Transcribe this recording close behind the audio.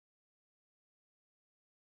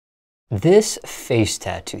This face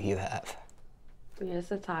tattoo you have. Yeah,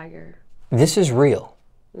 it's a tiger. This is real.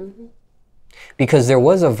 Mm-hmm. Because there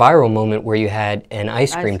was a viral moment where you had an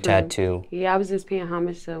ice cream tattoo. Yeah, I was just paying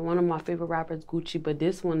homage to one of my favorite rappers, Gucci, but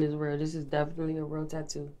this one is real. This is definitely a real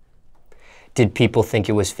tattoo. Did people think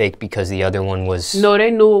it was fake because the other one was... No,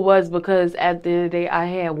 they knew it was because at the end of the day, I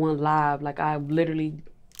had one live. Like, I literally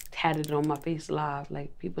tatted it on my face live.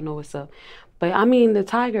 Like, people know what's up. But, I mean, the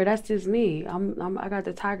tiger, that's just me. I got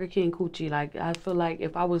the Tiger King coochie. Like, I feel like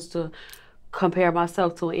if I was to compare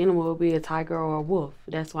myself to an animal, it would be a tiger or a wolf.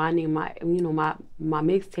 That's why I named my, my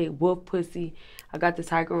mixtape Wolf Pussy. I got the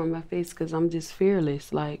tiger on my face because I'm just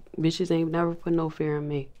fearless. Like, bitches ain't never put no fear in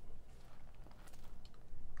me.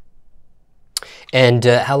 And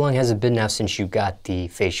how long has it been now since you got the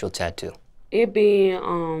facial tattoo? It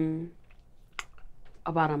been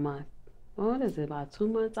about a month. What is it, about 2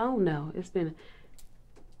 months? I don't know. It's been,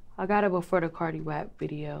 I got it before the Cardi rap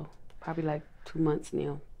video. Probably like 2 months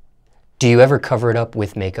now. Do you ever cover it up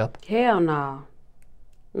with makeup? Hell no.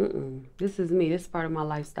 This is me. This is part of my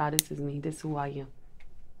lifestyle. This is me. This is who I am.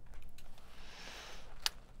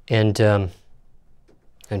 And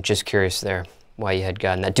I'm just curious there why you had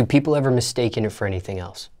gotten that. Do people ever mistaken it for anything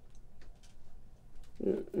else?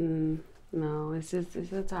 No, it's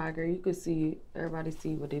a tiger. You can see, everybody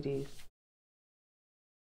see what it is.